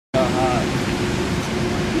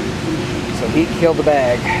heat killed the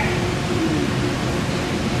bag.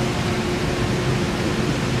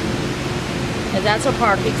 And that's a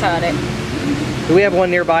part he cut it. Do we have one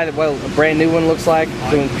nearby that, well, a brand new one looks like?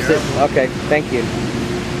 Okay, thank you.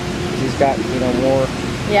 He's got, you know, more.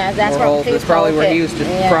 Yeah, that's more holes. where That's probably where he was just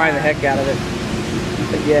prying the heck out of it.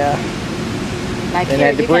 But yeah. Like and here,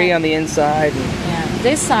 had debris on the inside. And, yeah,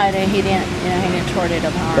 this side he didn't, you know, he didn't tore it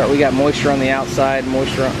apart. but we got moisture on the outside,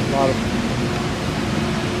 moisture on a lot of.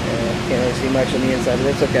 Can't really see much on the inside, but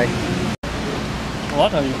it's okay. A lot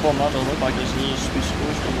of times you pull them out, they'll look like there's a little piece of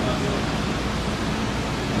screws coming out of it.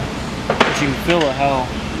 But you can feel it how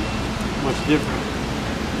much different.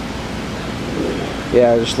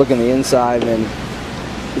 Yeah, just look in the inside, and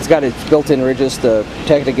it's got its built-in ridges to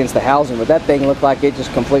protect against the housing, but that thing looked like it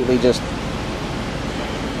just completely just.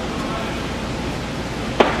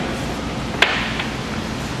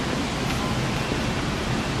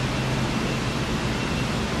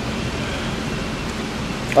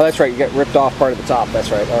 Oh, that's right, you got ripped off part of the top, that's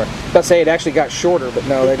right. All right. I was about to say it actually got shorter, but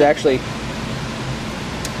no, it actually...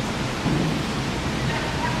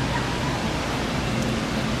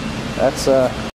 That's,